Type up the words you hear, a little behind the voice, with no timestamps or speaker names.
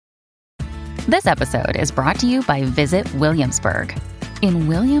This episode is brought to you by Visit Williamsburg. In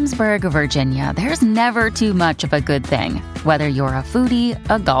Williamsburg, Virginia, there's never too much of a good thing. Whether you're a foodie,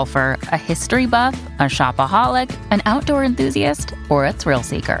 a golfer, a history buff, a shopaholic, an outdoor enthusiast, or a thrill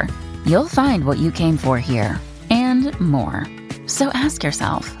seeker, you'll find what you came for here and more. So ask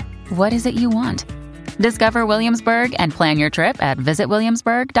yourself, what is it you want? Discover Williamsburg and plan your trip at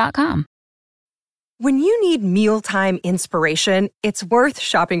visitwilliamsburg.com. When you need mealtime inspiration, it's worth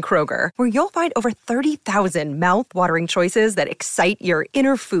shopping Kroger, where you'll find over 30,000 mouth-watering choices that excite your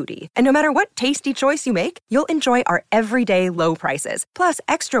inner foodie. And no matter what tasty choice you make, you'll enjoy our everyday low prices, plus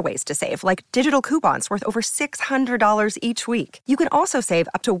extra ways to save, like digital coupons worth over $600 each week. You can also save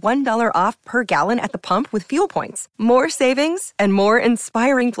up to $1 off per gallon at the pump with fuel points. More savings and more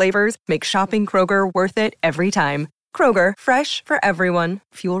inspiring flavors make shopping Kroger worth it every time. Kroger, fresh for everyone.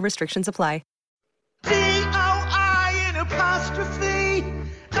 Fuel restrictions apply. DOIN apostrophe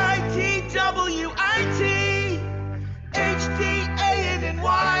ITWIT HDANNY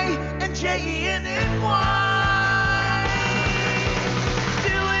and JENNY.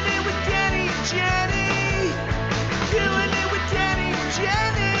 Doing it with Danny and Jenny. Doing it with Danny and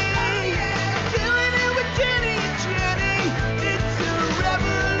Jenny. Doing it with Danny and Jenny. It's a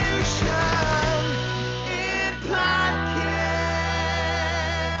revolution in podcasts.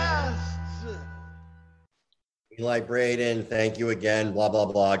 Eli Braden, thank you again. Blah, blah,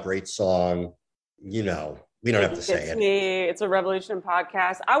 blah. Great song. You know, we don't have to say it. It's a Revolution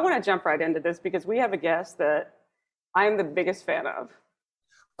podcast. I want to jump right into this because we have a guest that I am the biggest fan of.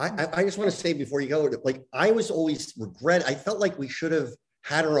 I just want to say before you go, like, I was always I felt like we should have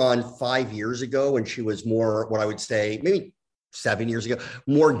had her on 5 years ago when she was more, what I would say, maybe 7 years ago,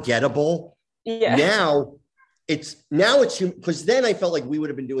 more gettable. Yeah. Now it's because then I felt like we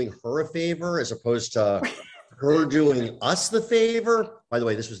would have been doing her a favor as opposed to her doing us the favor. By the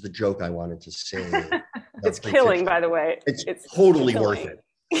way, this was the joke I wanted to say. It's killing, by the way. It's totally worth it.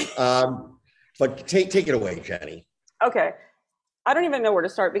 But take it away, Jenny. Okay. I don't even know where to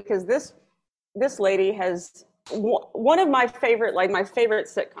start because this lady has one of my favorite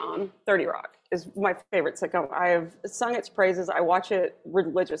sitcom, 30 Rock, is my favorite sitcom. I have sung its praises. I watch it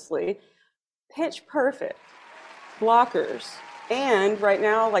religiously. Pitch Perfect, Blockers, and right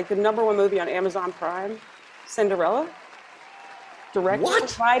now, like the number one movie on Amazon Prime, Cinderella. Director,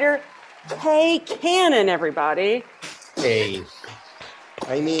 writer, Kay Cannon, everybody. Hey,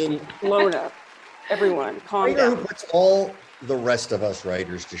 I mean, blown up. Everyone, calm down. Who puts all the rest of us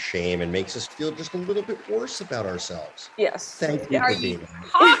writers to shame and makes us feel just a little bit worse about ourselves. Yes. Thank you for being here.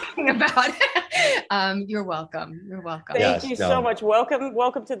 Talking about it. You're welcome. You're welcome. Thank you so much.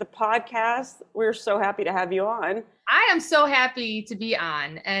 Welcome to the podcast. We're so happy to have you on. I am so happy to be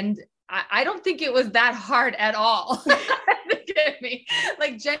on, and I don't think it was that hard at all. Me.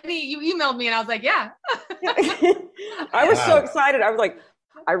 Like, Jenny, you emailed me and I was like, yeah. I was so excited. I was like,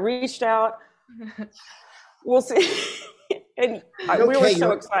 I reached out. We'll see. And we were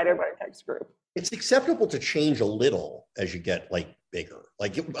so excited by the text group. It's acceptable to change a little as you get like bigger.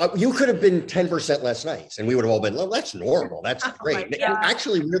 Like you could have been 10% less nice and we would have all been, well, that's normal. That's great. It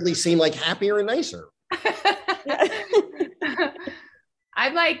actually really seemed like happier and nicer.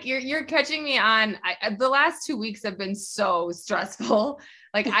 I'm like, you're catching me on. The last 2 weeks have been so stressful.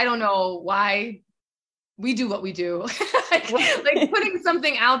 Like, I don't know why we do what we do. like putting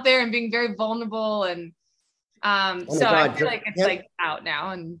something out there and being very vulnerable. And I feel like it's like out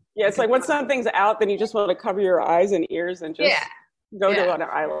now. And yeah, it's like when something's out, then you just want to cover your eyes and ears and just go to an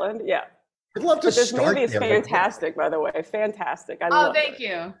island. Yeah. I'd love to but this movie is fantastic, by the way. Fantastic. I love thank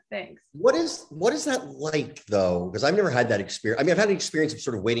you. Thanks. What is that like, though? Because I've never had that experience. I mean, I've had an experience of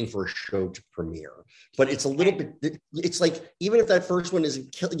sort of waiting for a show to premiere, but it's a little bit. It's like even if that first one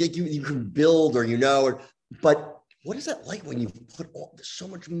isn't you can build but what is that like when you put so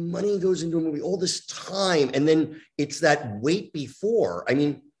much money goes into a movie, all this time, and then it's that wait before? I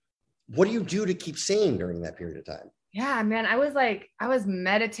mean, what do you do to keep sane during that period of time? Yeah, man, I was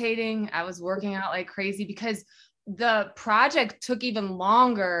meditating. I was working out like crazy because the project took even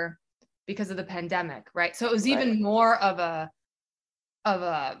longer because of the pandemic, right? So it was even more of a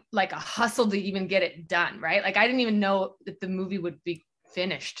like a hustle to even get it done, right? Like I didn't even know that the movie would be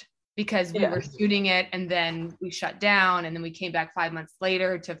finished because we were shooting it and then we shut down and then we came back 5 months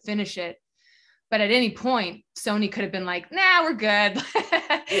later to finish it. But at any point, Sony could have been like, nah, we're good.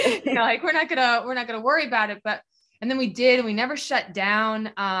 Like we're not gonna worry about it. And then we did, and we never shut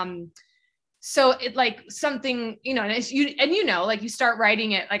down. So it like something, and you start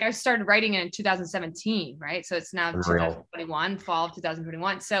writing it. Like I started writing it in 2017, right? So it's now 2021, fall of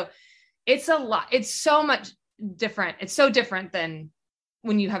 2021. So it's a lot. It's so much different. It's so different than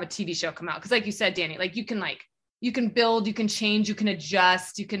when you have a TV show come out. Cause like you said, Danny, like you can build, you can change, you can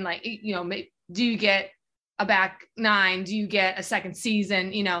adjust, you can like, you know, do you get a back 9? Do you get a second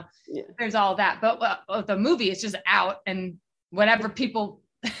season? You know, there's all that, but the movie is just out, and whatever people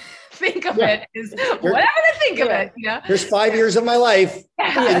think of it is whatever they think of it. You know, there's 5 years of my life.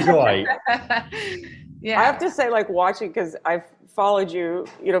 Enjoy. Yeah. I have to say, like, watching, because I've followed you,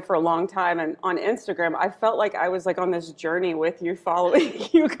 you know, for a long time, and on Instagram, I felt like I was like on this journey with you, following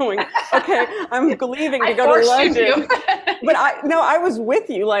you, going, okay, I'm leaving to go to London. But I was with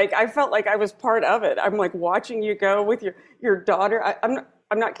you. Like, I felt like I was part of it. I'm like watching you go with your daughter.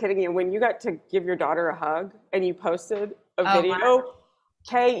 I'm not kidding you. When you got to give your daughter a hug and you posted a video, wow.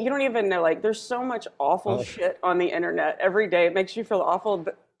 Kay, you don't even know, like, there's so much awful shit on the internet every day. It makes you feel awful.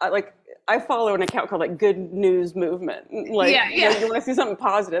 I follow an account called like Good News Movement. Like, you know, you want to see something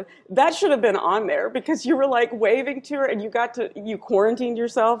positive. That should have been on there, because you were like waving to her, and you quarantined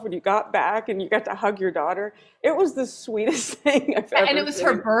yourself when you got back, and you got to hug your daughter. It was the sweetest thing I've ever seen. And it was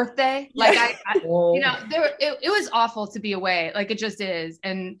her birthday. Like you know, it was awful to be away. Like, it just is.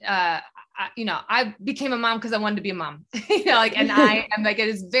 And, you know, I became a mom because I wanted to be a mom, you know, like, and I am like, it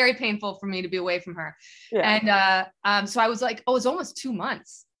is very painful for me to be away from her. Yeah. And, so I was like, it's almost 2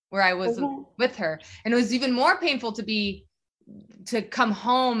 months where I was with her. And it was even more painful to come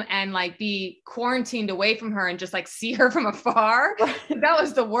home and like be quarantined away from her and just like see her from afar. That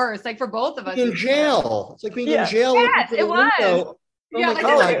was the worst, like for both of us. In jail. It's like being in jail. Yes, it was. Window. Yeah, like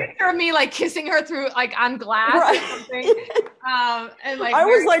there's a picture of me like kissing her through like on glass or something. And like I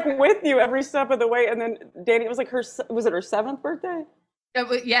was like with you every step of the way. And then Danny, it was like was it her 7th birthday?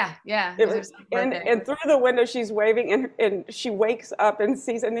 Yeah. And through the window, she's waving, and she wakes up and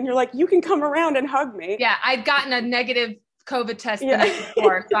sees, and then you're like, you can come around and hug me. Yeah, I'd gotten a negative COVID test the night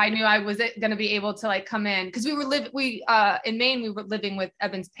before, so I knew I was going to be able to like come in, because we in Maine, we were living with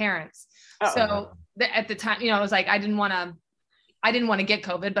Evan's parents. So at the time, you know, it was like I didn't want to get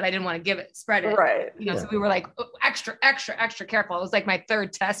COVID, but I didn't want to spread it. Right. You know, so we were like extra careful. It was like my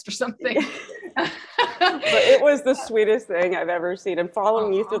 3rd test or something. But it was the sweetest thing I've ever seen. And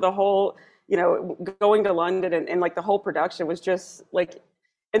following you through the whole, you know, going to London and like the whole production was just like,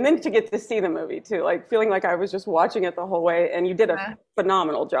 and then to get to see the movie too, like feeling like I was just watching it the whole way. And you did a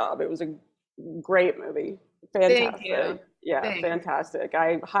phenomenal job. It was a great movie. Fantastic. Thank you. Yeah, fantastic.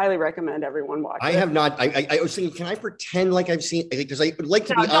 I highly recommend everyone watch it. I have not. I was thinking, can I pretend like I've seen it? Because I would like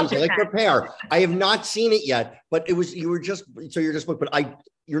to be honest. I like to prepare. I have not seen it yet, but you're just booked. But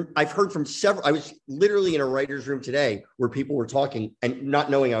I've heard from several. I was literally in a writer's room today where people were talking, and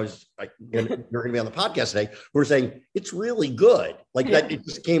not knowing I was you're going to be on the podcast today, were saying it's really good. Like that, it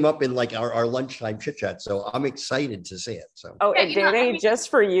just came up in like our lunchtime chit chat. So I'm excited to see it. So and Danny,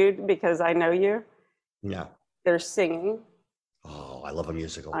 just for you, because I know you. Yeah. They're singing. Oh, I love a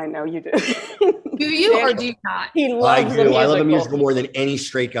musical. I know you do. Do you or do you not? He loves the musical. I love a musical more than any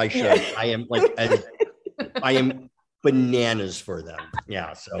straight guy should. I am like, I am bananas for them.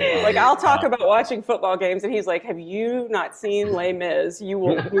 Yeah. So like I'll talk about watching football games, and he's like, "Have you not seen Les Mis? You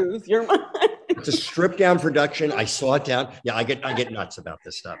will lose your mind." It's a stripped down production. I saw it down. Yeah, I get nuts about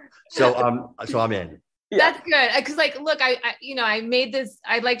this stuff. So I'm in. Yeah. That's good. Because like, look, I made this,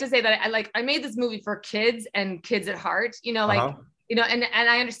 I'd like to say that I made this movie for kids and kids at heart, you know, like, you know, and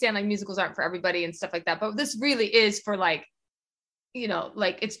I understand like musicals aren't for everybody and stuff like that, but this really is for like, you know,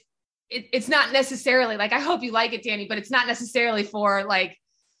 like it's not necessarily like, I hope you like it, Danny, but it's not necessarily for like,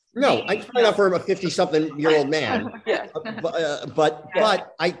 no, I'm trying out for a 50-something-year-old man. But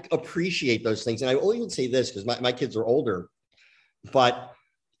I appreciate those things. And I will even say this, because my kids are older, but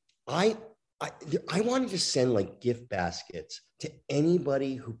I wanted to send like gift baskets to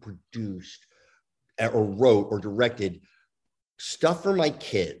anybody who produced or wrote or directed stuff for my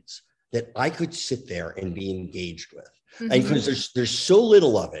kids that I could sit there and be engaged with. Mm-hmm. And because there's so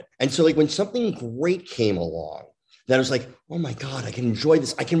little of it. And so like when something great came along, that I was like, oh my God, I can enjoy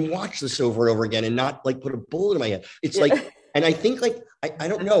this. I can watch this over and over again and not like put a bullet in my head. It's like, and I think like, I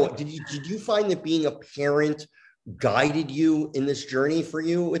don't know, did you find that being a parent guided you in this journey for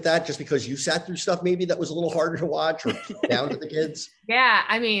you with that, just because you sat through stuff maybe that was a little harder to watch or down to the kids? Yeah.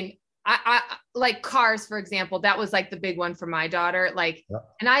 I mean, I like Cars, for example, that was like the big one for my daughter. Like,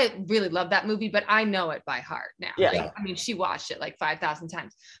 and I really love that movie, but I know it by heart now. Yeah. Like, I mean, she watched it like 5,000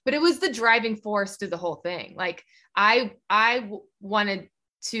 times, but it was the driving force to the whole thing. Like I wanted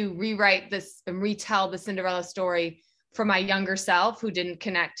to rewrite this and retell the Cinderella story for my younger self who didn't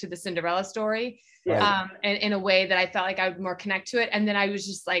connect to the Cinderella story. And in a way that I felt like I would more connect to it. And then I was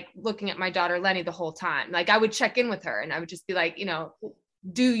just like looking at my daughter, Lenny, the whole time. Like I would check in with her and I would just be like, you know,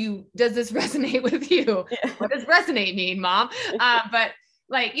 does this resonate with you? What does resonate mean, Mom? But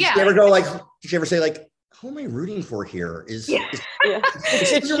Like, yeah. Did you ever go like? Did you ever say like, "Who am I rooting for here?" Is Yeah. Did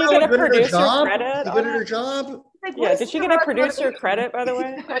she Cinderella get a good at her producer job? credit? Is she on good at it? her job? Like, Yeah. Did she get a producer credit, by the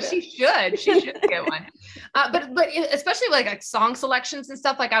way? She should. She should get one. But especially like song selections and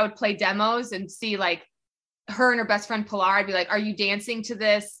stuff. Like I would play demos and see like her and her best friend Pilar. I'd be like, "Are you dancing to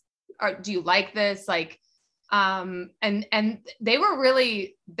this? Or do you like this?" Like, and they were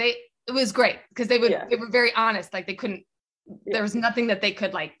really It was great because they were very honest. Like they couldn't. There was nothing that they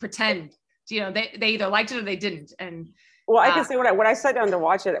could like pretend. You know, they either liked it or they didn't. And well, I can say when I sat down to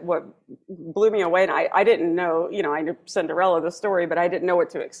watch it, what blew me away, and I didn't know, you know, I knew Cinderella, the story, but I didn't know what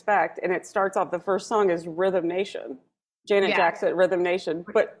to expect. And it starts off, the first song is Rhythm Nation, Janet Jackson, Rhythm Nation,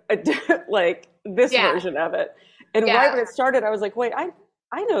 but like this version of it. And right when it started, I was like, wait, I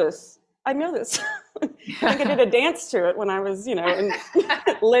know this. I know this. I think I did a dance to it when I was, you know, in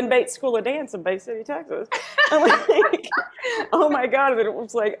Lynn Bates School of Dance in Bay City, Texas. I'm like, oh my God. And it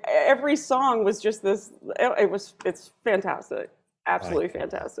was like, every song was just this, it's fantastic. Absolutely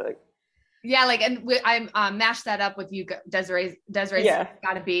fantastic. Yeah. Like, and I mashed that up with you, Desiree's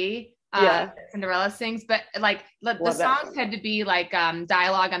Gotta Be, Cinderella sings, but like the songs had to be like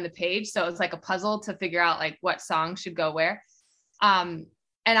dialogue on the page. So it was like a puzzle to figure out like what song should go where.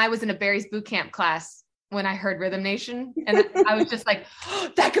 And I was in a Barry's boot camp class when I heard Rhythm Nation. And I was just like, oh,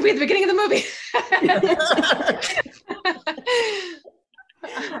 that could be at the beginning of the movie. I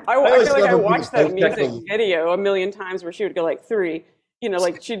feel like I watched that music video a million times where she would go like 3, you know,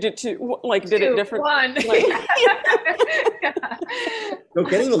 like she did 2, like did it different. 1. Like, No,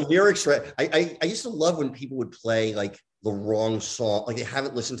 getting the lyrics right. I used to love when people would play like the wrong song, like they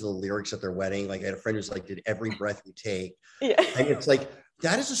haven't listened to the lyrics at their wedding. Like I had a friend who's like, did Every Breath You Take. Yeah. And it's like,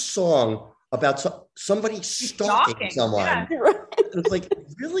 that is a song about somebody stalking someone. Yeah. It's like,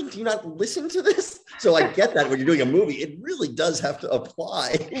 really? Do you not listen to this? So I get that when you're doing a movie, it really does have to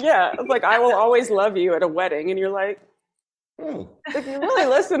apply. Yeah. It's like, I Will Always Love You at a wedding. And you're like, if you really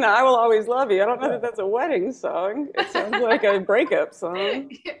listen to I Will Always Love You, I don't know that that's a wedding song. It sounds like a breakup song.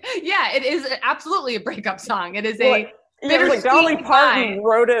 Yeah, it is absolutely a breakup song. It is like Dolly Parton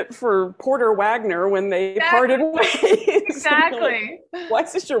wrote it for Porter Wagner when they parted ways. Exactly. Like, why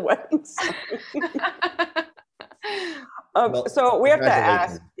is this your wedding song? So we have to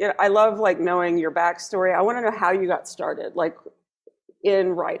ask, you know, I love like knowing your backstory. I want to know how you got started, like in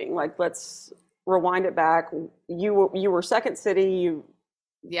writing. Like, let's rewind it back. You were Second City.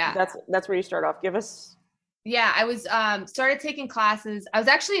 That's where you start off. Give us. Yeah, I was started taking classes. I was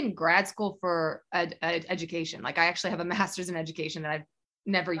actually in grad school for education. Like I actually have a master's in education that I've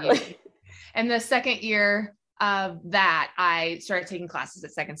never used. And the second year of that, I started taking classes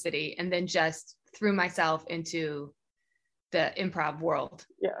at Second City and then just threw myself into the improv world.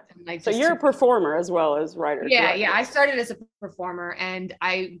 Yeah. So you're a performer as well as writer. Yeah. Yeah. I started as a performer and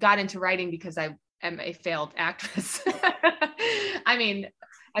I got into writing because I am a failed actress. I mean,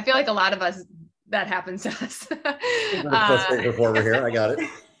 I feel like a lot of us, that happens to us. Performer here. I got it.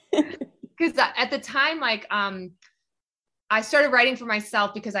 Because at the time, like, I started writing for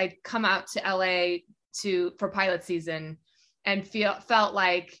myself because I'd come out to LA for pilot season and felt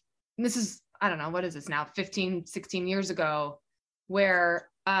like, and this is, I don't know, what is this now? 15, 16 years ago, where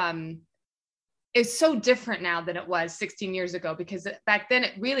it's so different now than it was 16 years ago, because back then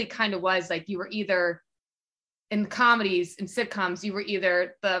it really kind of was like, you were either in comedies and sitcoms, you were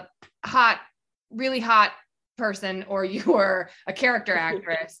either the really hot person or you were a character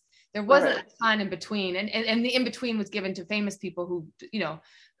actress. There wasn't a ton in between, and the in between was given to famous people who, you know,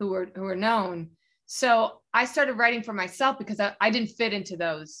 who were known. So I started writing for myself because I didn't fit into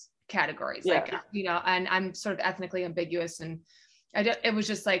those categories, like, you know, and I'm sort of ethnically ambiguous, and it was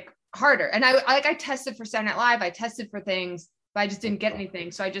just like harder. And I tested for Saturday Night Live, I tested for things, but I just didn't get anything.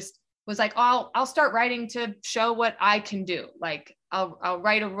 So I just was like, I'll start writing to show what I can do. Like I'll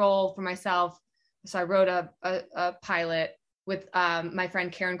write a role for myself. So I wrote a pilot with my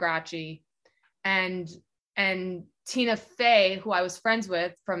friend Karen Gracci and Tina Fey, who I was friends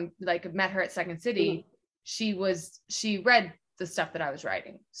with from, like, met her at Second City. She read the stuff that I was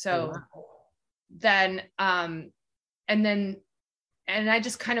writing. So then I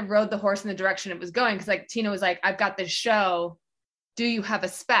just kind of rode the horse in the direction it was going. Cause like Tina was like, I've got this show. Do you have a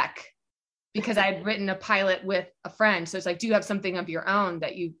spec? Because I had written a pilot with a friend. So it's like, do you have something of your own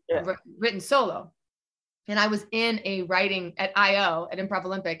that you've written solo? And I was in a writing at IO at Improv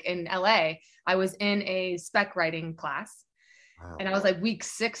Olympic in LA. I was in a spec writing class. Wow. And I was like week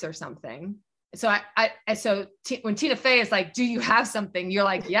 6 or something. So when Tina Fey is like, do you have something? You're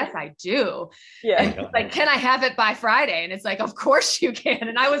like, yes, I do. Yeah. And like, can I have it by Friday? And it's like, of course you can.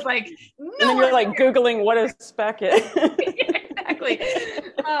 And I was like, no. And then you're like Googling what a spec is. Exactly.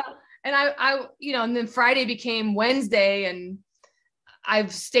 exactly. And I, and then Friday became Wednesday, and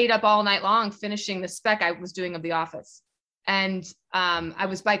I've stayed up all night long finishing the spec I was doing of The Office. And I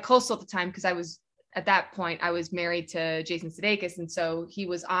was bi-coastal at the time because at that point I was married to Jason Sudeikis, and so he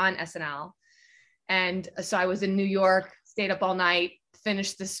was on SNL. And so I was in New York, stayed up all night,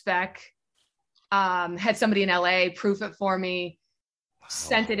 finished the spec, had somebody in LA proof it for me,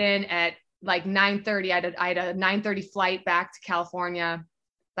 sent it in at like 9:30. I had a 9:30 flight back to California,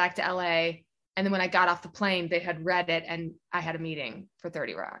 back to LA. And then when I got off the plane, they had read it and I had a meeting for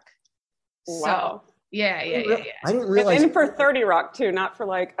 30 Rock. Wow. So, yeah. I didn't realize. And for 30 Rock too, not for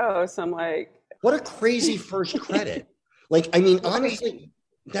like, some like. What a crazy first credit. Like, I mean, honestly,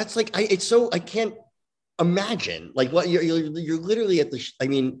 that's like, I can't imagine like what you're literally at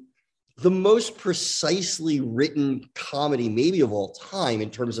the most precisely written comedy maybe of all time in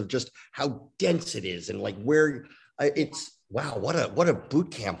terms of just how dense it is and like where it's. Wow, what a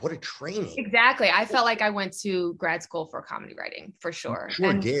boot camp, what a training. Exactly. I felt like I went to grad school for comedy writing for sure.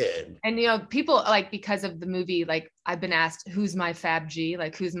 Did. And people like, because of the movie, like I've been asked, who's my Fab G?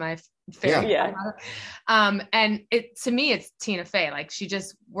 Like who's my favorite? Yeah. And to me, it's Tina Fey. Like she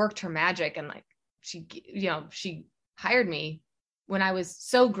just worked her magic, and like she hired me when I was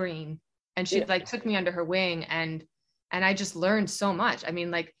so green, and she like took me under her wing, and I just learned so much. I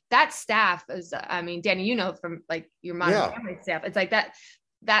mean, like that staff is, Danny, from like your Modern Family staff, it's like that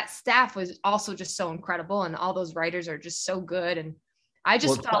staff was also just so incredible. And all those writers are just so good. And I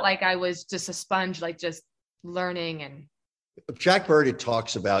just felt like I was just a sponge, like just learning. And Jack Bird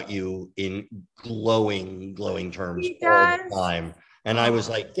talks about you in glowing terms all the time. And I was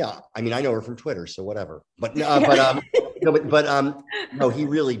like, I know her from Twitter, so whatever. But no, he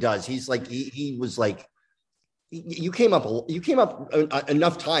really does. He's like, he was like, you came up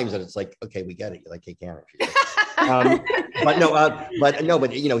enough times that it's like, okay, we get it. You're like, hey, Karen.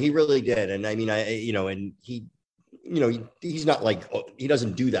 But he really did. And I mean, and he, he's not like, he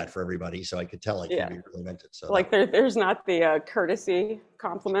doesn't do that for everybody. So I could tell like he really meant it. So like there's not the courtesy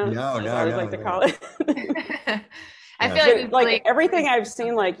compliment. No. I would like to call it. I feel like everything I've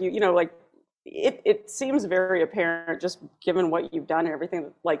seen, like, like it seems very apparent just given what you've done and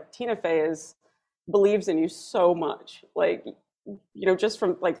everything. Like Tina Fey believes in you so much, like just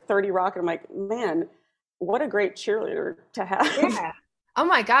from like 30 Rock, and I'm like, man, what a great cheerleader to have. Yeah. Oh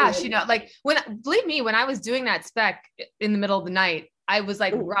my gosh, like believe me, when I was doing that spec in the middle of the night, I was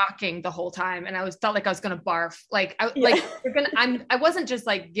like rocking the whole time, and felt like I was gonna barf. Like I wasn't just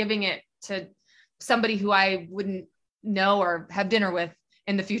like giving it to somebody who I wouldn't know or have dinner with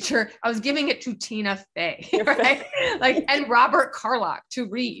in the future. I was giving it to Tina Fey, right? Like, and Robert Carlock to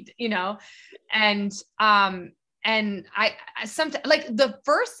read, and I sometimes like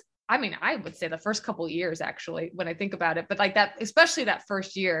I would say the first couple of years, actually, when I think about it, but like that, especially that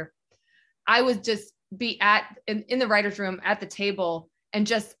first year, I would just be in the writer's room at the table and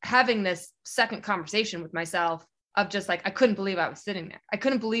just having this second conversation with myself of just like, I couldn't believe I was sitting there. I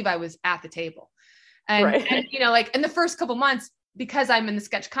couldn't believe I was at the table. And like in the first couple months, because I'm in the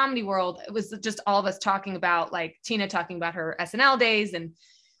sketch comedy world, it was just all of us talking about, like, Tina talking about her SNL days and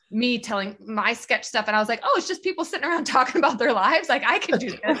me telling my sketch stuff. And I was like, oh, it's just people sitting around talking about their lives. Like, I can do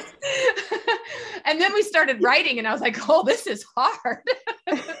this. And then we started writing, and I was like, oh, this is hard.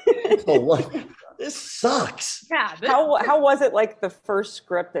 This sucks. Yeah. How was it, like, the first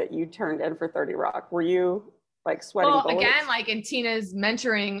script that you turned in for 30 Rock? Were you like sweating bullets? Again, like in Tina's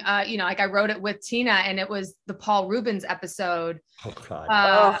mentoring, like I wrote it with Tina, and it was the Paul Rubens episode. Oh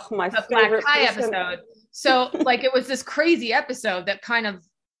God. My the favorite Black Tie episode. So like, it was this crazy episode that kind of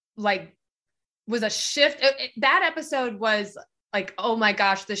like was a shift. That episode was like, oh my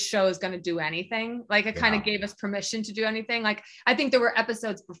gosh, this show is going to do anything. Like, it kind of gave us permission to do anything. Like, I think there were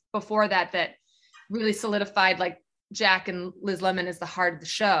episodes before that really solidified, like, Jack and Liz Lemon as the heart of the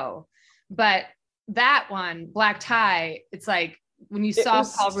show. But that one, Black Tie, it's like when you saw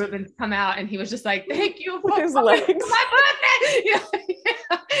Paul Rubens come out and he was just like, thank you for his legs.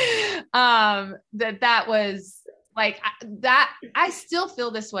 That was like that. I still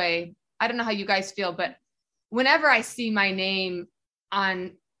feel this way. I don't know how you guys feel, but whenever I see my name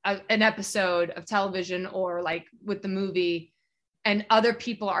on an episode of television or like with the movie, and other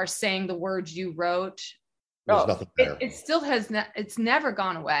people are saying the words you wrote, it still it's never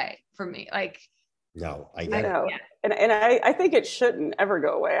gone away for me. Like, no, I know. Yeah. And I think it shouldn't ever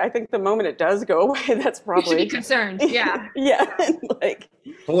go away. I think the moment it does go away, that's probably, you should be concerned. Yeah. Yeah. Like,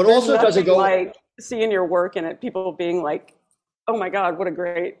 but what also doesn't go, like, seeing your work in it, people being like, oh my God, what a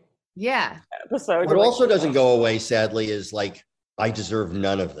great episode. What also doesn't go away, sadly, is like I deserve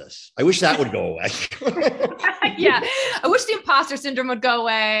none of this. I wish that would go away. Yeah. I wish the imposter syndrome would go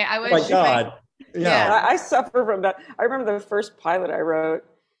away. I wish. Oh my God. Yeah. I suffer from that. I remember the first pilot I wrote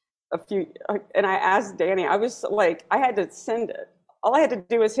and I asked Danny, I was like, I had to send it. All I had to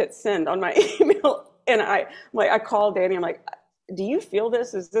do was hit send on my email. And I called Danny. I'm like, do you feel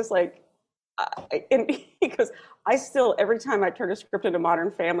this? Is this like, and he goes, I still, every time I turn a script into Modern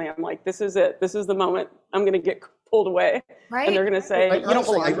Family, I'm like, this is it. This is the moment I'm going to get pulled away. Right. And they're going to say, you don't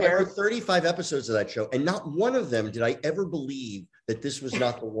belong I here. wrote 35 episodes of that show, and not one of them did I ever believe that this was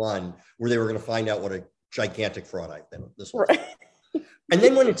not the one where they were going to find out what a gigantic fraud I've been. This was. Right. And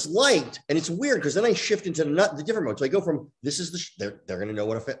then when it's liked, and it's weird because then I shift into the different mode. So I go from this is they're going to know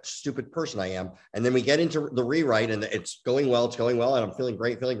what a stupid person I am, and then we get into the rewrite, and it's going well, and I'm feeling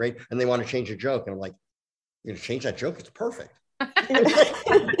great, and they want to change a joke, and I'm like, you're going to change that joke? It's perfect.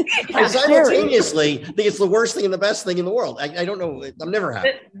 I simultaneously think it's the worst thing and the best thing in the world. I don't know. I'm never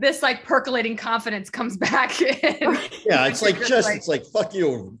happy. This like percolating confidence comes back in. Yeah, it's like it's like fuck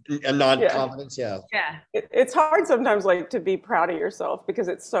you and non-confidence. Yeah. It's hard sometimes like to be proud of yourself because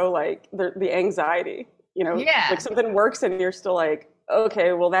it's so like the anxiety, like something works and you're still like,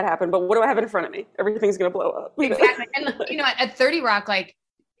 okay, well that happened, but what do I have in front of me? Everything's gonna blow up. Exactly. And at 30 Rock, like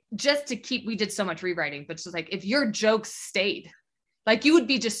just to keep, we did so much rewriting, but just like if your jokes stayed, like you would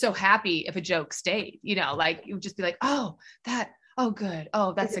be just so happy if a joke stayed, like you would just be like, oh good.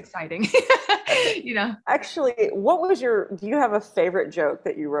 Oh, that's exciting. Actually, do you have a favorite joke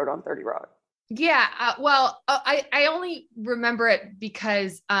that you wrote on 30 Rock? Yeah. I only remember it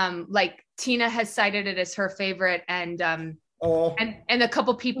because like Tina has cited it as her favorite and a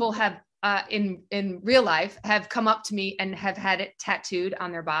couple people have in real life have come up to me and have had it tattooed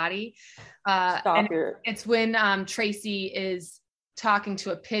on their body. It's when Tracy is talking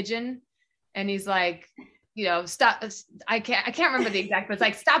to a pigeon and he's like, stop. I can't remember the exact, but it's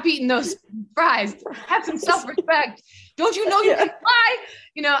like, stop eating those fries, have some self-respect. Don't you know you can fly?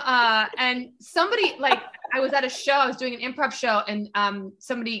 And somebody, like, I was at a show, I was doing an improv show and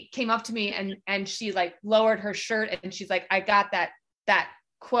somebody came up to me and she like lowered her shirt and she's like, I got that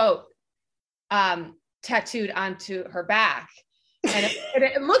quote tattooed onto her back. And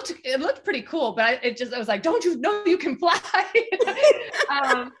it looked pretty cool, but I was like, don't you know you can fly?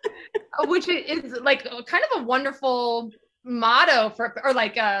 Which is like kind of a wonderful motto or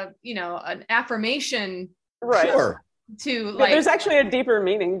like an affirmation, right? Sure. To like, there's actually a deeper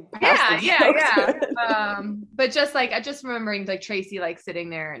meaning. Yeah. But just like, I just remembering like Tracy like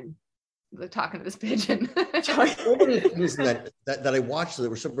sitting there and talking to this pigeon. So many things that I watched that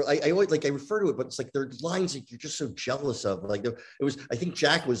were so I always like I refer to it, but it's like there are lines that you're just so jealous of. Like it was, I think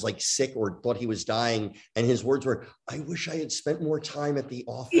Jack was like sick or thought he was dying, and his words were, "I wish I had spent more time at the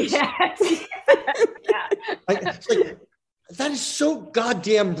office." Yes. It's like that is so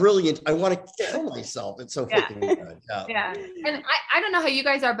goddamn brilliant. I want to kill myself. It's so fucking good. Yeah. And I don't know how you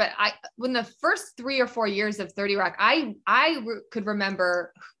guys are, but when the first 3 or 4 years of 30 Rock, I could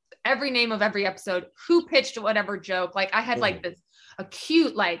remember every name of every episode, who pitched whatever joke. Like I had like this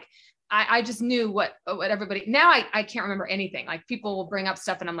acute, like I just knew what everybody, now I can't remember anything. Like people will bring up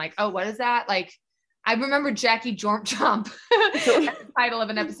stuff and I'm like, oh, what is that? Like I remember Jackie Jorp Jump, the title of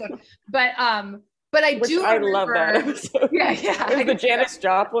an episode, but I do remember, I love that episode. Yeah. It was the Janis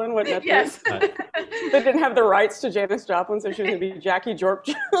Joplin, what Netflix? Yes. They didn't have the rights to Janis Joplin, so she was going to be Jackie Jorp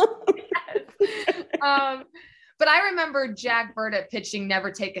Jump. Yes. But I remember Jack Burditt pitching never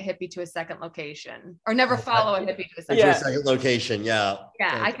take a hippie to a second location or never follow a hippie to a second location. Yeah.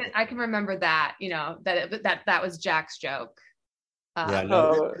 Yeah. I can remember that, that was Jack's joke.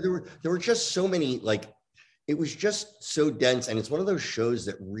 There were just so many, like, it was just so dense. And it's one of those shows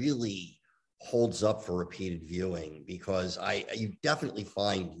that really holds up for repeated viewing because you definitely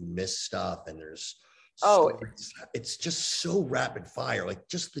find you miss stuff and there's, it's just so rapid fire. Like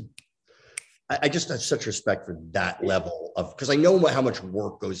I just have such respect for that level of, because I know how much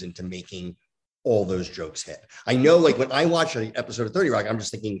work goes into making all those jokes hit. I know, like when I watch an episode of 30 Rock, I'm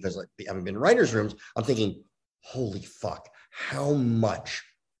just thinking, because like having been in writers' rooms, I'm thinking, holy fuck, what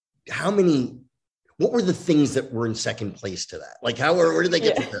were the things that were in second place to that? Like where did they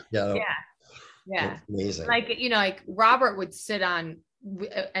get to that? Yeah. Amazing. Like, like Robert would sit on,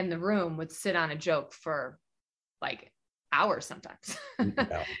 and the room would sit on a joke for like hours sometimes.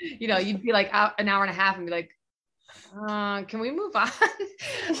 Yeah. You'd be like out an hour and a half and be like, can we move on?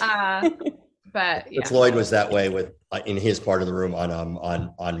 But yeah. Floyd was that way with in his part of the room on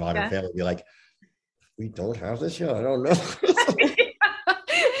Modern Family. Be like, we don't have this yet. I don't know.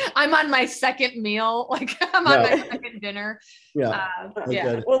 I'm on my second meal. Like I'm on my second dinner.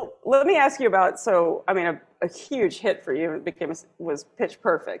 Well, let me ask you about, a huge hit for you. It became was Pitch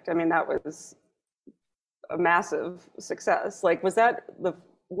Perfect. I mean, that was a massive success. Like, was that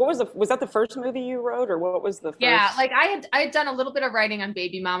the first movie you wrote, or what was the first? Yeah, like I had done a little bit of writing on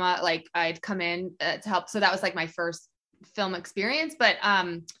Baby Mama. Like I'd come in to help, so that was like my first film experience. But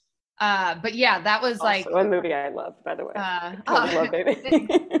yeah, that was also like a movie I loved, by the way. Totally love Baby.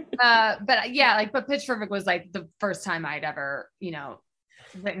 But yeah, but Pitch Perfect was like the first time I'd ever,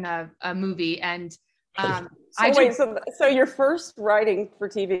 written a movie. And so your first writing for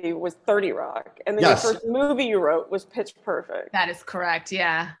TV was 30 Rock, and then Yes. your first movie you wrote was Pitch Perfect. That is correct.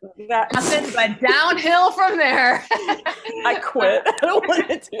 Yeah. Nothing but downhill from there. I quit. I don't want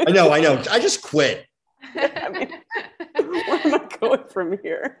to do I know. I just quit. I mean, where am I going from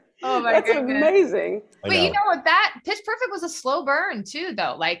here? Oh my That's goodness. amazing. But you know what, that Pitch Perfect was a slow burn too,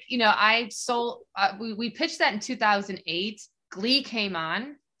 though. Like, I sold, we pitched that in 2008. Glee came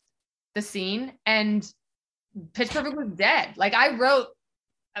on the scene and Pitch Perfect was dead. Like, I wrote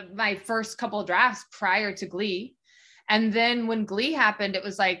my first couple of drafts prior to Glee. And then when Glee happened, it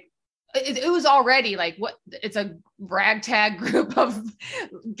was like, it was already like, what, it's a ragtag group of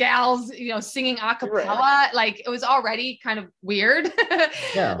gals, singing a cappella. Right. Like, it was already kind of weird.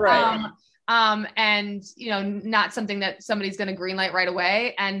 Yeah. Right. And, not something that somebody's going to greenlight right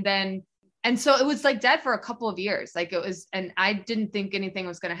away. And so it was like dead for a couple of years. Like, it was, and I didn't think anything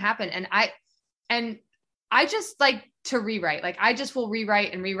was going to happen. And I just like to rewrite. Like, I just will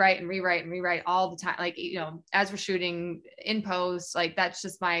rewrite all the time. Like, as we're shooting, in post, like, that's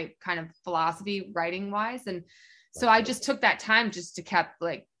just my kind of philosophy writing wise. And so I just took that time just to kept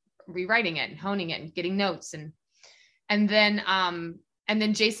like rewriting it and honing it and getting notes. And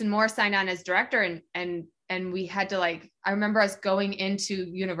then Jason Moore signed on as director, and we had to, like, I remember us going into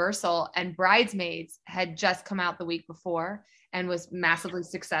Universal, and Bridesmaids had just come out the week before and was massively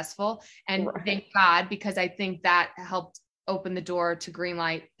successful. And thank God, because I think that helped open the door to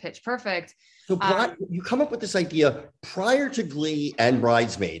greenlight Pitch Perfect. So you come up with this idea prior to Glee and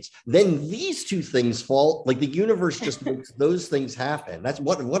Bridesmaids. Then these two things fall, like the universe just makes those things happen. That's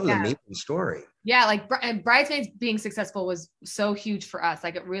what an amazing story. Yeah, like and Bridesmaids being successful was so huge for us.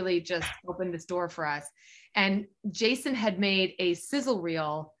 Like, it really just opened this door for us. And Jason had made a sizzle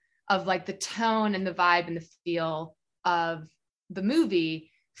reel of like the tone and the vibe and the feel of the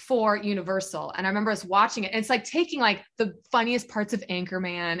movie for Universal. And I remember us watching it, and it's like taking like the funniest parts of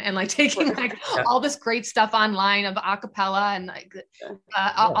Anchorman and like taking like all this great stuff online of acapella and like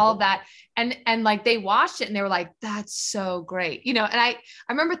all that. And like they watched it and they were like, that's so great. And I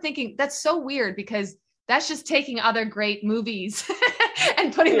remember thinking, that's so weird, because that's just taking other great movies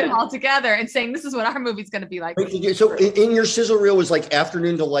and putting them all together and saying, this is what our movie's going to be like. So in your sizzle reel was like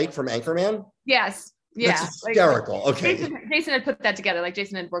Afternoon Delight from Anchorman? Yes. Yeah. That's hysterical. Like, okay. Jason had put that together. Like,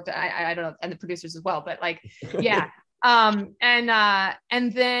 Jason had worked, I don't know, and the producers as well, but like, yeah. And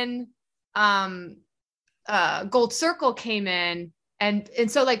then Gold Circle came in, and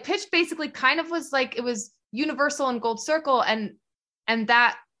so like Pitch basically kind of was like, it was Universal and Gold Circle, and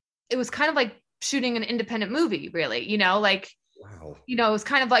that it was kind of like shooting an independent movie, really, like, wow. It was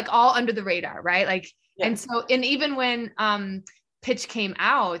kind of like all under the radar, right? Like, and so, and even when Pitch came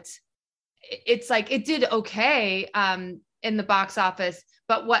out, it's like, it did okay in the box office,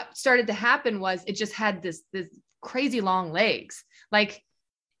 but what started to happen was it just had this crazy long legs, like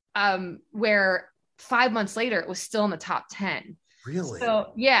where 5 months later it was still in the top 10. Really?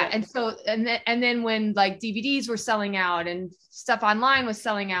 So yeah. And so, and then when like DVDs were selling out and stuff online was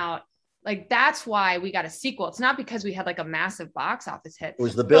selling out, like, that's why we got a sequel. It's not because we had like a massive box office hit. It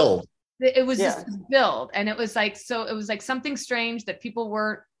was the build. It was just the build. And it was like, so it was like something strange that people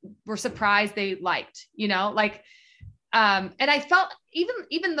were surprised they liked, like, and I felt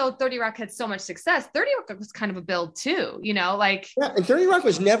even though 30 Rock had so much success, 30 Rock was kind of a build too, like. Yeah, and 30 Rock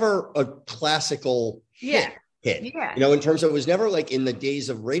was never a classical hit. Yeah. In terms of, it was never like in the days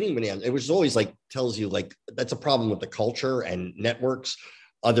of rating bonanza. It was always like, tells you like, that's a problem with the culture and networks,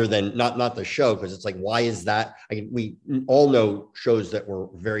 other than not the show. Cause it's like, why is that? We all know shows that were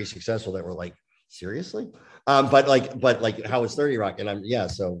very successful that were like, seriously? But how is 30 Rock? And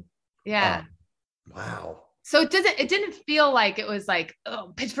wow. So it didn't feel like it was like,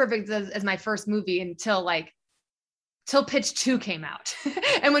 oh, Pitch Perfect as my first movie till Pitch 2 came out.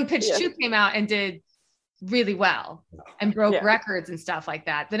 And when Pitch 2 came out and did really well and broke records and stuff like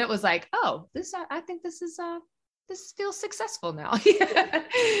that, then it was like, oh, I think this feels successful now.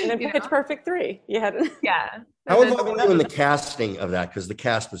 And then Pitch Perfect 3, you had How involved were you in the casting of that? Because the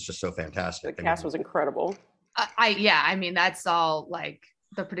cast was just so fantastic. The cast was incredible. I mean, that's all like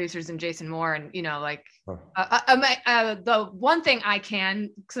the producers and Jason Moore, and like Huh. the one thing I can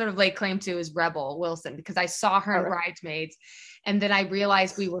sort of lay claim to is Rebel Wilson, because I saw her in Bridesmaids, and then I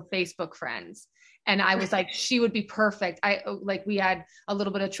realized we were Facebook friends, and I was like, she would be perfect. We had a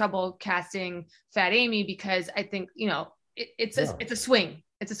little bit of trouble casting Fat Amy because I think it's a swing,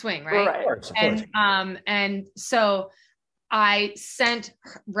 right? Of course. And so I sent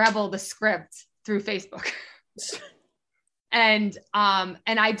Rebel the script through Facebook. And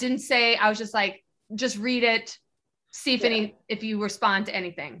I didn't say, I was just like, just read it, see if you respond to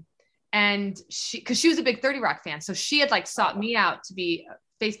anything. And cause she was a big 30 Rock fan. So she had sought me out to be a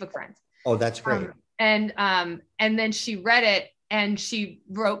Facebook friend. Oh, that's great. And then she read it and she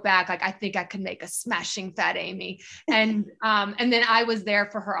wrote back, I think I could make a smashing Fat Amy. And then I was there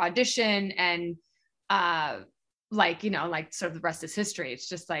for her audition, and sort of the rest is history. It's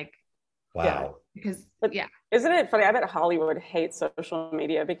just Wow. Because isn't it funny? I bet Hollywood hates social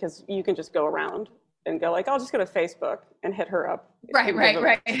media because you can just go around and go I'll just go to Facebook and hit her up.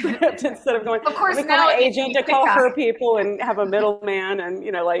 Right. Instead of going, of course, call now my agent to call her people and have a middleman, and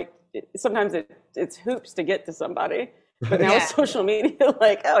sometimes it's hoops to get to somebody. But now with social media,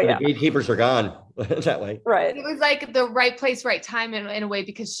 The gatekeepers are gone that way. Right. It was the right place, right time in a way,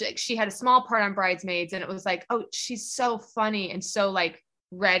 because she had a small part on Bridesmaids, and it was she's so funny and so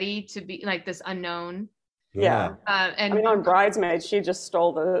ready to be this unknown. Yeah. And on Bridesmaids, she just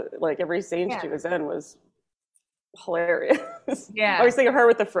stole every scene she was in was hilarious. Yeah. I always think of her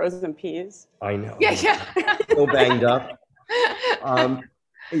with the frozen peas. I know. Yeah. So banged up.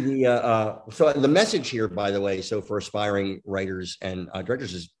 So the message here, by the way, so for aspiring writers and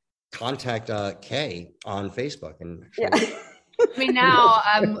directors, is contact Kay on Facebook. And now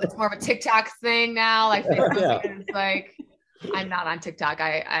it's more of a TikTok thing now. Facebook is I'm not on TikTok.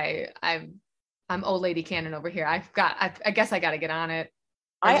 I'm old lady Cannon over here. I guess I got to get on it.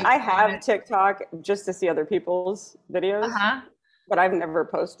 I have TikTok just to see other people's videos, but I've never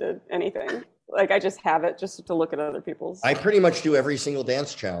posted anything. I just have it just to look at other people's. I pretty much do every single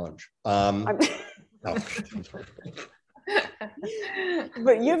dance challenge. No.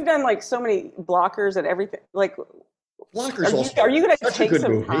 But you've done so many blockers and everything. Blockers. Are you going to take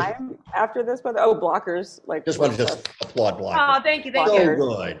some movie. time after this? But blockers. Just want to applaud Blockers. Oh, thank you. So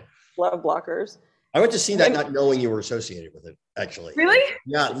good. Love Blockers. I went to see that not knowing you were associated with it, actually. Really?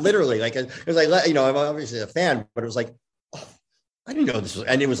 Yeah, literally. It was I'm obviously a fan, but it was I didn't know this was,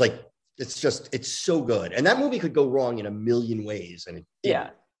 and it was it's so good. And that movie could go wrong in a million ways. And it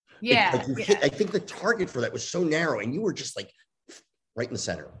didn't. I think the target for that was so narrow, and you were just right in the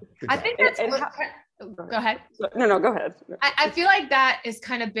center. I think that's go ahead. No, go ahead. I feel that has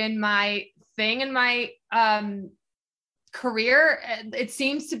kind of been my thing in my career. It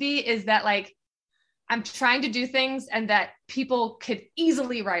seems to be is that I'm trying to do things and that people could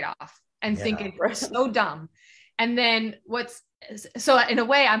easily write off and think it's so dumb. And then so in a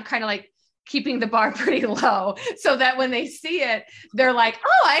way, I'm kind of keeping the bar pretty low so that when they see it, they're oh,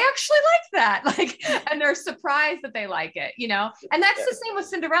 I actually like that. And they're surprised that they like it, and that's the same with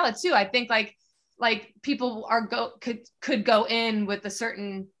Cinderella too. I think people could go in with a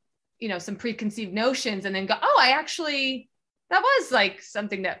certain, some preconceived notions and then go, oh, that was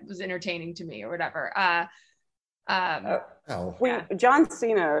something that was entertaining to me or whatever. John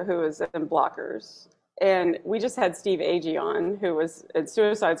Cena, who was in Blockers, and we just had Steve Agee on, who was in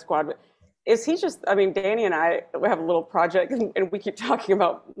Suicide Squad. Is he just, Danny and I, we have a little project and we keep talking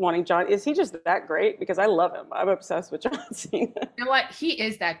about wanting John. Is he just that great? Because I love him. I'm obsessed with John Cena. You know what? He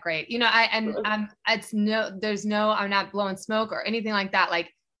is that great. I'm not blowing smoke or anything like that.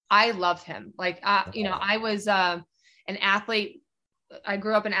 I love him. I was an athlete. I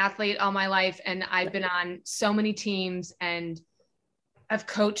grew up an athlete all my life, and I've been on so many teams, and I've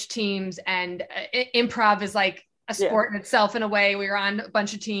coached teams, and improv is a sport in itself in a way. We were on a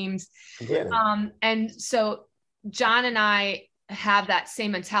bunch of teams. And so John and I have that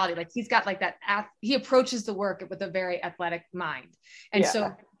same mentality. He's got that, he approaches the work with a very athletic mind. And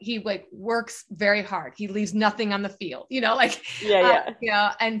so he works very hard. He leaves nothing on the field,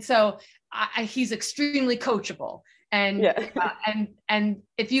 and so he's extremely coachable. And, and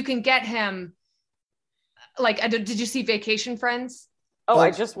if you can get him, did you see Vacation Friends? Oh,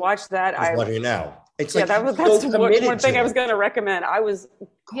 I just watched that. I'm watching it now. It's that's one thing I was going to recommend. I was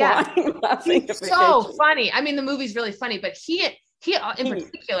crying laughing. It's so funny. The movie's really funny, but he in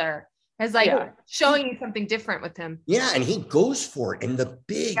particular has showing you something different with him. Yeah, and he goes for it, and the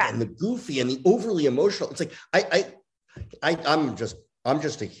big and the goofy and the overly emotional. It's I'm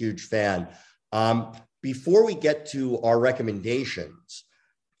just a huge fan. Before we get to our recommendations,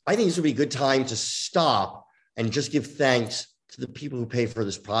 I think this would be a good time to stop and just give thanks to the people who pay for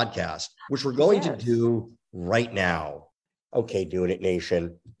this podcast, which we're going to do right now. Okay, Doing It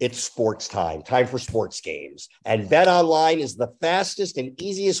Nation. It's sports time for sports games. And Bet Online is the fastest and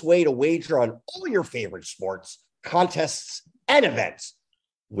easiest way to wager on all your favorite sports, contests, and events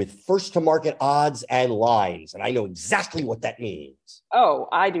with first to market odds and lines. And I know exactly what that means. Oh,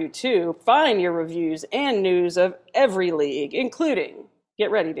 I do too. Find your reviews and news of every league, including,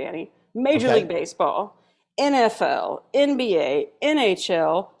 get ready, Danny, Major League Baseball, NFL, NBA,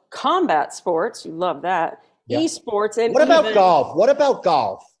 NHL, combat sports. You love that. Yep. Esports. And what about golf? What about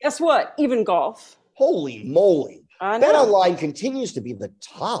golf? Guess what? Even golf. Holy moly. BetOnline continues to be the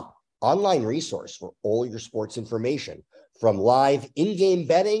top online resource for all your sports information, from live in-game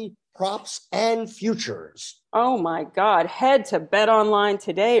betting, props, and futures. Oh my God. Head to BetOnline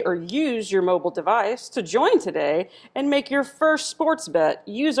today or use your mobile device to join today and make your first sports bet.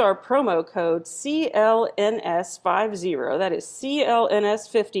 Use our promo code CLNS50. That is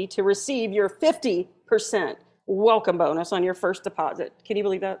CLNS50 to receive your 50% welcome bonus on your first deposit. Can you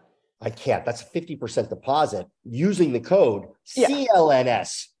believe that? I can't. That's a 50% deposit using the code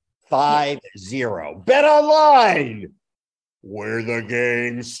CLNS50. Bet online, where the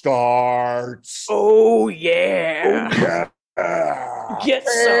game starts. Oh yeah. Get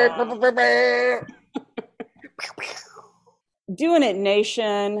some. Doing It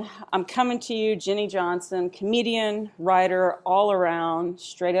Nation. I'm coming to you, Jenny Johnson, comedian, writer, all around,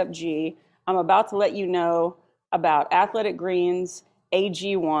 straight up G. I'm about to let you know about Athletic Greens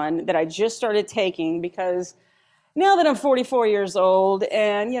AG1 that I just started taking because now that I'm 44 years old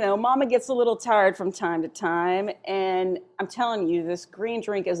and, mama gets a little tired from time to time. And I'm telling you, this green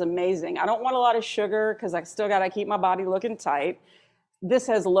drink is amazing. I don't want a lot of sugar because I still got to keep my body looking tight. This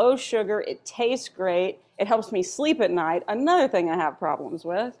has low sugar. It tastes great. It helps me sleep at night. Another thing I have problems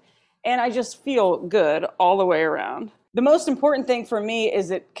with. And I just feel good all the way around. The most important thing for me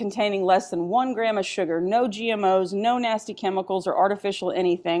is it containing less than 1 gram of sugar, no GMOs, no nasty chemicals or artificial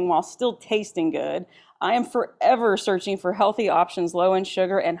anything, while still tasting good. I am forever searching for healthy options low in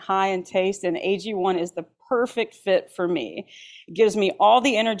sugar and high in taste, and AG1 is the perfect fit for me. It gives me all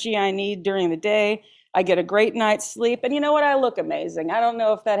the energy I need during the day. I get a great night's sleep, and you know what? I look amazing. I don't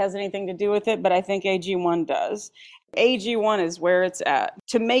know if that has anything to do with it, but I think AG1 does. AG1 is where it's at.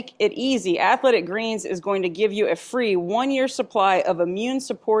 To make it easy, Athletic Greens is going to give you a free 1-year supply of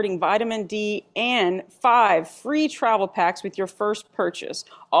immune-supporting vitamin D and 5 free travel packs with your first purchase.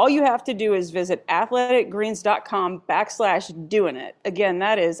 All you have to do is visit athleticgreens.com/doinit. Again,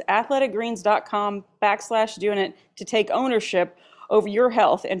 that is athleticgreens.com/doinit to take ownership over your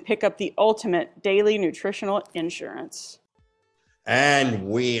health and pick up the ultimate daily nutritional insurance. And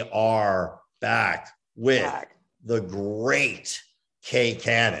we are back with the great Kay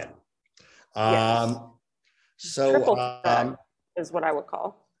Cannon. Yes. So triple threat is what I would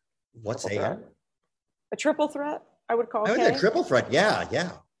call. What's a triple threat? I would call. A triple threat. Yeah.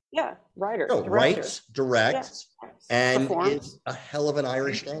 Yeah, writer. No, writes, directs, and performs. is a hell of an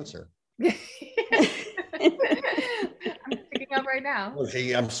Irish dancer. I'm picking up right now.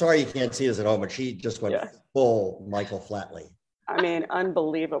 I'm sorry you can't see this at home, but she just went full Michael Flatley. I mean,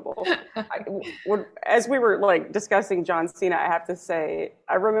 unbelievable. As we were discussing John Cena, I have to say,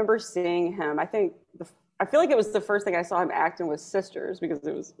 I remember seeing him. I feel like it was the first thing I saw him acting with Sisters because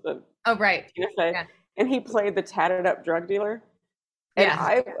it was and he played the tatted up drug dealer. And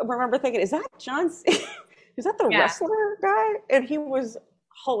I remember thinking, is that John Cena? Is that the wrestler guy? And he was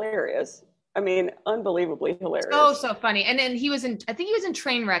hilarious. I mean, unbelievably hilarious. So funny. And then he was in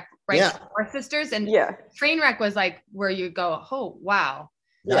Trainwreck, right? Yeah. Our Sisters. And Trainwreck was where you go, oh, wow.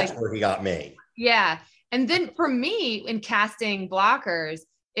 That's where he got me. Yeah. And then for me, in casting blockers,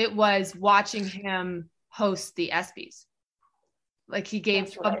 it was watching him host the ESPYs. He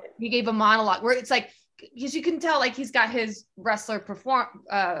gave a monologue where it's because you can tell he's got his wrestler persona.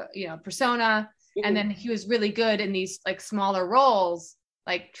 Mm-hmm. And then he was really good in these smaller roles,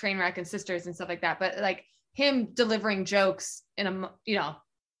 like Trainwreck and Sisters and stuff like that. But him delivering jokes in a monologue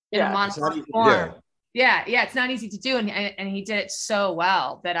form. Yeah. It's not easy to do. And he did it so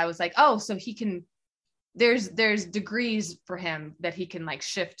well that I was like, oh, so he can, there's degrees for him that he can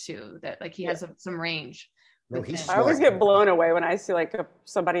shift to, that he has some range. No, he's I always get blown away when I see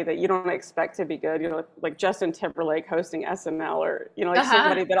somebody that you don't expect to be good, like Justin Timberlake hosting SNL or,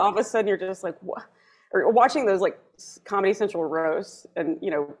 somebody that all of a sudden you're just like, what? Or watching those Comedy Central roasts and,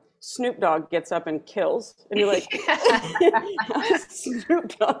 Snoop Dogg gets up and kills and you're like,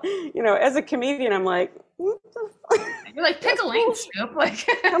 Snoop Dogg, as a comedian, I'm like, what the fuck? You're like, pick a lane, Snoop.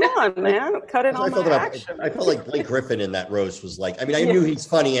 Come on, man, cut it on my action. I felt like Blake Griffin in that roast was I knew he's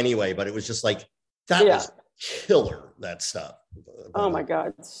funny anyway, but it was just that was killer. that stuff. Oh my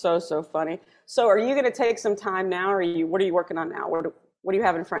God, so funny. So, are you going to take some time now, or what are you working on now? What do you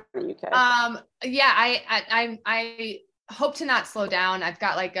have in front of you, Kay? Yeah, I hope to not slow down. I've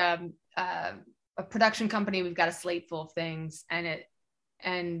got like a production company. We've got a slate full of things,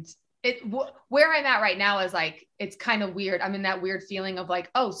 and where I'm at right now is like, it's kind of weird. I'm in that weird feeling of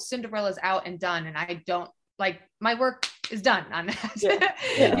like, oh, Cinderella's out and done, and I don't like, my work is done on that.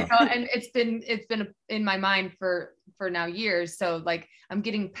 Yeah. You know, and it's been in my mind for now years. So like, I'm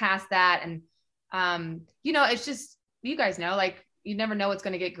getting past that, and you know, it's just, you guys know, like, you never know what's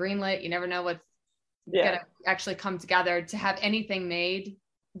going to get greenlit. You never know what's going to actually come together. To have anything made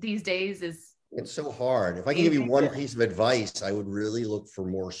these days it's so hard. If I can give you one piece of advice, I would really look for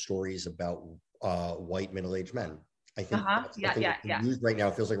more stories about white middle-aged men. I think news right now,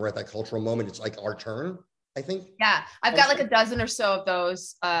 it feels like we're at that cultural moment. It's like our turn, I think. Yeah, I've got like a dozen or so of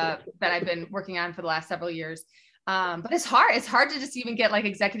those that I've been working on for the last several years. But it's hard. It's hard to just even get like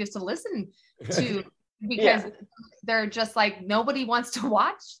executives to listen to, because they're just like, nobody wants to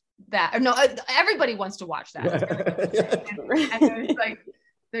watch that. Or no, everybody wants to watch that. And there's like,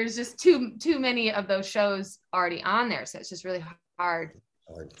 there's just too many of those shows already on there. So it's just really hard.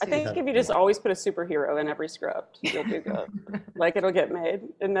 I think if you just always put a superhero in every script, you'll be good. Like, it'll get made.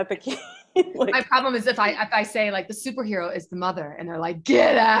 Isn't that the key? Like, my problem is if I say like the superhero is the mother, and they're like,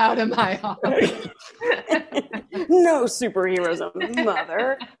 get out of my office. No superheroes, a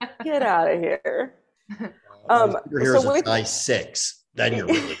mother. Get out of here. Superheroes so size 6. Then you're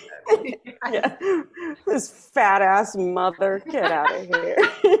really good. Yeah. This fat ass mother. Get out of here.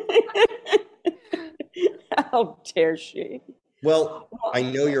 How dare she? Well, I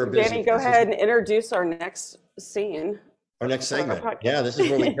know you're a busy. Danny, go ahead and introduce our next scene. Our next segment. Yeah, this is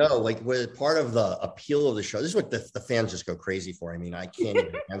where we go. Like, with part of the appeal of the show. This is what the fans just go crazy for. I mean, I can't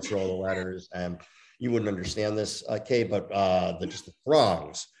even answer all the letters, and you wouldn't understand this, Kay, but just the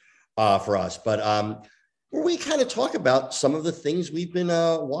throngs for us. But where we kind of talk about some of the things we've been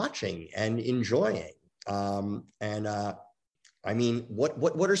watching and enjoying. I mean,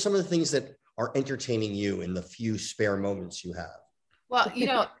 what are some of the things that are entertaining you in the few spare moments you have? Well, you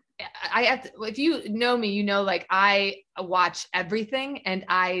know, I have to, if you know me, you know, like, I watch everything, and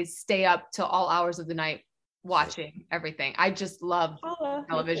I stay up till all hours of the night watching everything. I just love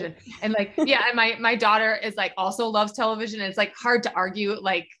television. And like, yeah, and my daughter is like, also loves television, and it's like hard to argue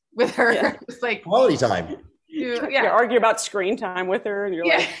like with her. Yeah. It's like quality time. You argue about screen time with her, and you're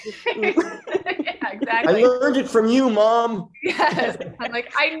like, yeah, exactly. I learned it from you, Mom. Yes. I'm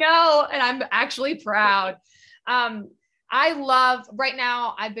like, I know, and I'm actually proud. I love, right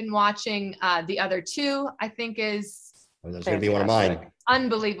now, I've been watching The Other Two. I think is that's going to be one of mine.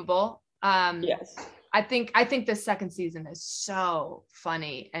 Unbelievable. Yes. I think the second season is so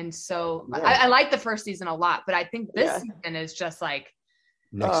funny, and so I like the first season a lot, but I think this season is just like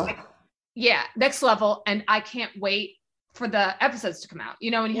next level, and I can't wait for the episodes to come out.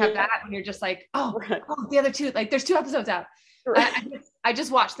 You know, when you have that, when you're just like, oh, The Other Two, like there's 2 episodes out. Right. I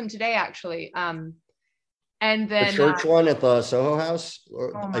just watched them today, actually. And then the church one at the Soho House.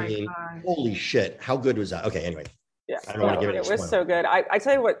 Oh my God. Holy shit! How good was that? Okay, anyway. Yeah, I don't want to give it was so good. I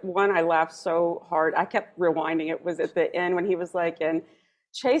tell you what, one I laughed so hard. I kept rewinding. It was at the end when he was like, and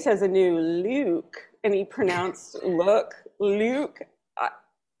Chase has a new Luke, and he pronounced Luke.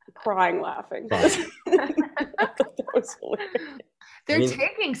 Crying, laughing. That was hilarious. They're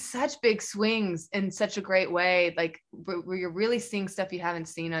taking such big swings in such a great way, like where you're really seeing stuff you haven't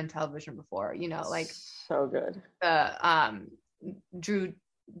seen on television before. You know, like so good.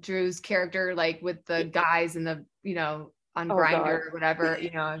 Drew's character, like with the guys in the, you know, on Grindr or whatever,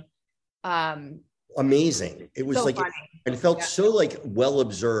 you know. Amazing. It was so like it felt so like well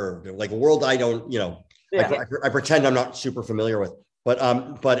observed, like a world I don't, you know, I pretend I'm not super familiar with.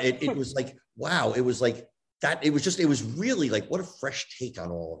 But it was like, wow, it was like that. It was really like, what a fresh take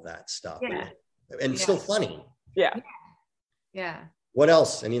on all of that stuff. Yeah. And still funny. Yeah. Yeah. What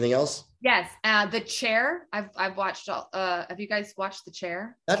else? Anything else? Yes. The Chair. I've watched all, have you guys watched The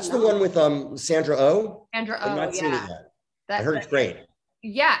Chair? That's the one with Sandra Oh. Sandra Oh. I've not seen it yet. I heard it's great.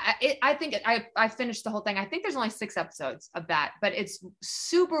 Yeah. I think I finished the whole thing. I think there's only 6 episodes of that, but it's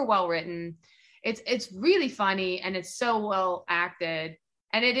super well written. It's really funny, and it's so well acted,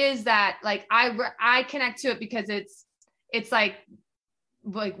 and it is that, like, I connect to it because it's like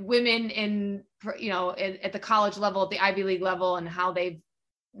women in, you know, at the college level, at the Ivy League level, and how they've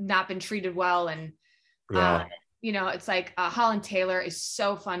not been treated well, and you know, it's like Holland Taylor is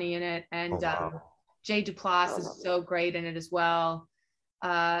so funny in it, and Jay Duplass is so great in it as well.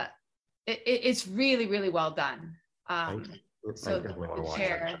 It's really, really well done. So The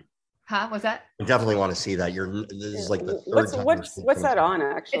Chair. Huh? What's that? I definitely want to see that. This is like the third time. What's that on,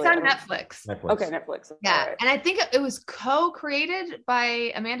 actually? It's on Netflix. Okay, Netflix. Yeah, right. and I think it was co-created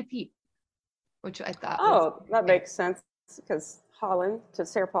by Amanda Peet, which I thought. That makes sense because Holland to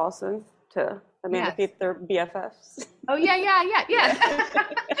Sarah Paulson to Amanda Peet, they're BFFs. Oh yeah. How do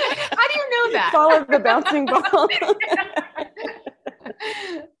you know that? Follow the bouncing ball.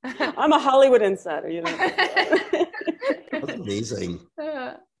 I'm a Hollywood insider, you know. That's amazing.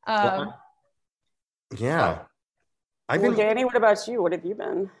 Yeah. Danny, what about you? What have you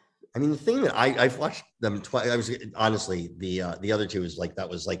been? I mean, the thing that I've watched them twice. I was honestly the other two is like that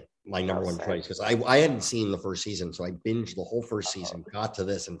was like my number one choice because I hadn't seen the first season, so I binged the whole first season, got to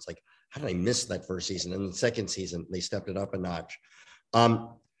this, and it's like, how did I miss that first season? And the second season, they stepped it up a notch.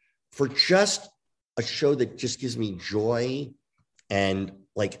 For just a show that just gives me joy, and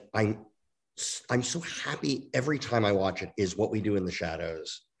like I'm so happy every time I watch it is What We Do in the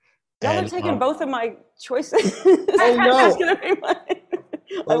Shadows. Y'all are taking both of my choices. Oh no! That's gonna be mine.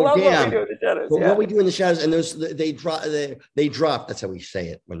 I love What We Do in the Shadows. But What We Do in the Shadows, and those they drop. That's how we say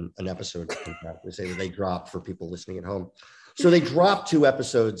it when an episode comes out. We say that they drop for people listening at home. So they dropped 2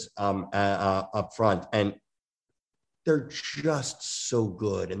 episodes up front, and they're just so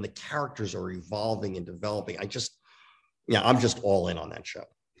good, and the characters are evolving and developing. I'm just all in on that show.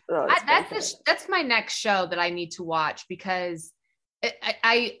 That's my next show that I need to watch because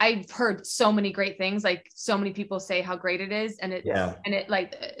I've heard so many great things. Like so many people say how great it is, and it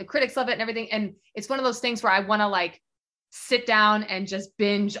like the critics love it and everything. And it's one of those things where I want to like sit down and just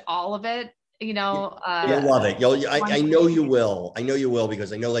binge all of it. You know, you'll love it. I know you will. I know you will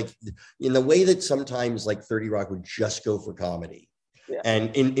because I know like in the way that sometimes like 30 Rock would just go for comedy,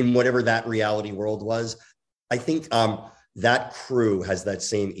 and in whatever that reality world was, I think that crew has that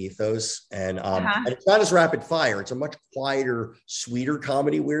same ethos, and it's not as rapid fire. It's a much quieter, sweeter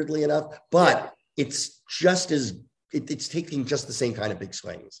comedy, weirdly enough, but it's just as it's taking just the same kind of big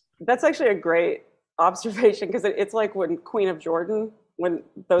swings. That's actually a great observation because it's like when Queen of Jordan. When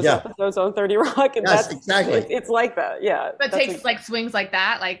those episodes on 30 Rock, and that's exactly it's like that, But it takes like swings like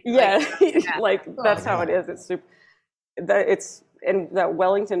that, like that's how it is. It's super. It's in that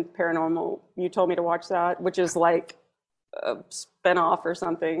Wellington Paranormal. You told me to watch that, which is like a spinoff or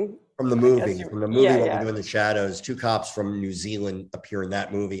something from the movie. What We Do in the Shadows. 2 cops from New Zealand appear in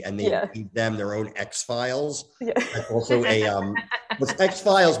that movie, and they give them their own X-Files. That's also it's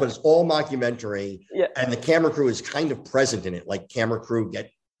X-Files, but it's all mockumentary. And the camera crew is kind of present in it, like camera crew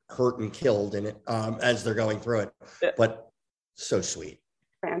get hurt and killed in it as they're going through it. But so sweet.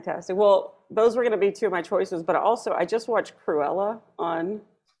 Fantastic. Well, those were going to be 2 of my choices, but also I just watched Cruella on.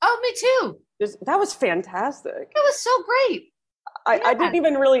 Oh, me too. That was fantastic. It was so great. I didn't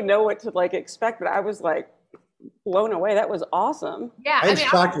even really know what to like expect, but I was like blown away. That was awesome. Yeah, I'm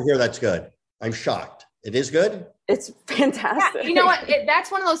shocked to hear that's good. I'm shocked. It is good. It's fantastic. Yeah, you know what?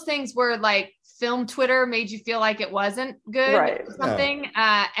 That's one of those things where like film Twitter made you feel like it wasn't good or something.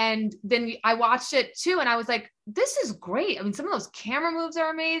 And then I watched it too, and I was like, "This is great." I mean, some of those camera moves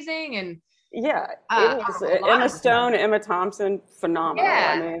are amazing, and it was Emma Stone, Emma Thompson, phenomenal.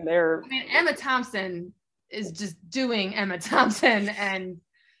 Yeah. I mean, Emma Thompson is just doing Emma Thompson, and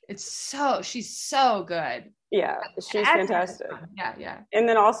she's so good. Yeah, she's fantastic. Yeah. And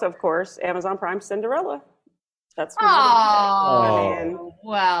then also, of course, Amazon Prime Cinderella. That's well,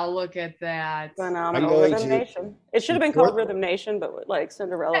 look at that. Phenomenal. Rhythm Nation. It should have been called Rhythm Nation, but like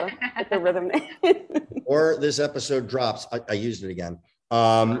Cinderella with the Rhythm Nation. Or this episode drops. I used it again.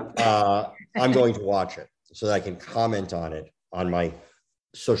 I'm going to watch it so that I can comment on it on my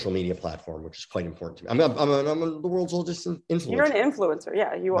social media platform, which is quite important to me. I'm the world's oldest influencer. You're an influencer.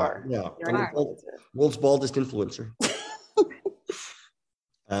 Yeah, you are. Yeah. You're an influencer. World's baldest influencer.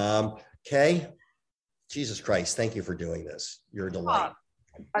 Kay, Jesus Christ, thank you for doing this. You're a delight.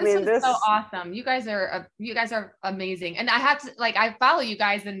 This is so awesome. You guys are amazing. And I have to I follow you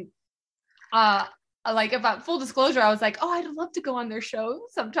guys, and about full disclosure, I was like, oh, I'd love to go on their show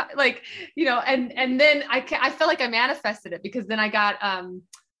sometime. And then I feel like I manifested it because then I got,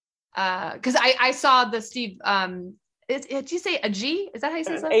 cause I saw the Steve, did you say Agee? Is that how you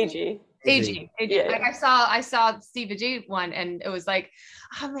say it? AG. Yeah. Like I saw Steve Agee one, and it was like,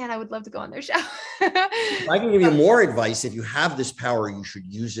 oh man, I would love to go on their show. I can give you more advice. If you have this power, you should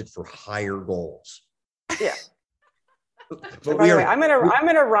use it for higher goals. Yeah. But by the way, I'm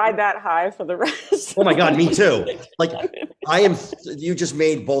gonna ride that high for the rest. Oh my God, me too. You just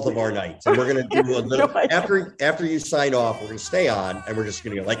made both of our nights, and we're gonna do a little after you sign off. We're gonna stay on, and we're just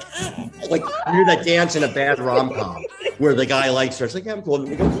gonna go like do that dance in a bad rom-com where the guy starts like, I'm cool. And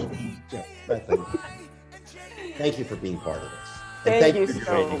we go, that thing. Thank you for being part of this. Thank you for so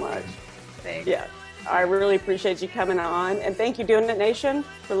joining me. much. Thanks. Yeah, I really appreciate you coming on, and thank you, Doin' It Nation,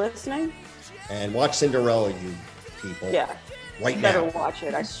 for listening. And watch Cinderella, you people. Yeah, Right better now. watch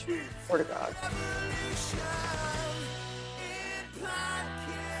it. I swear to God.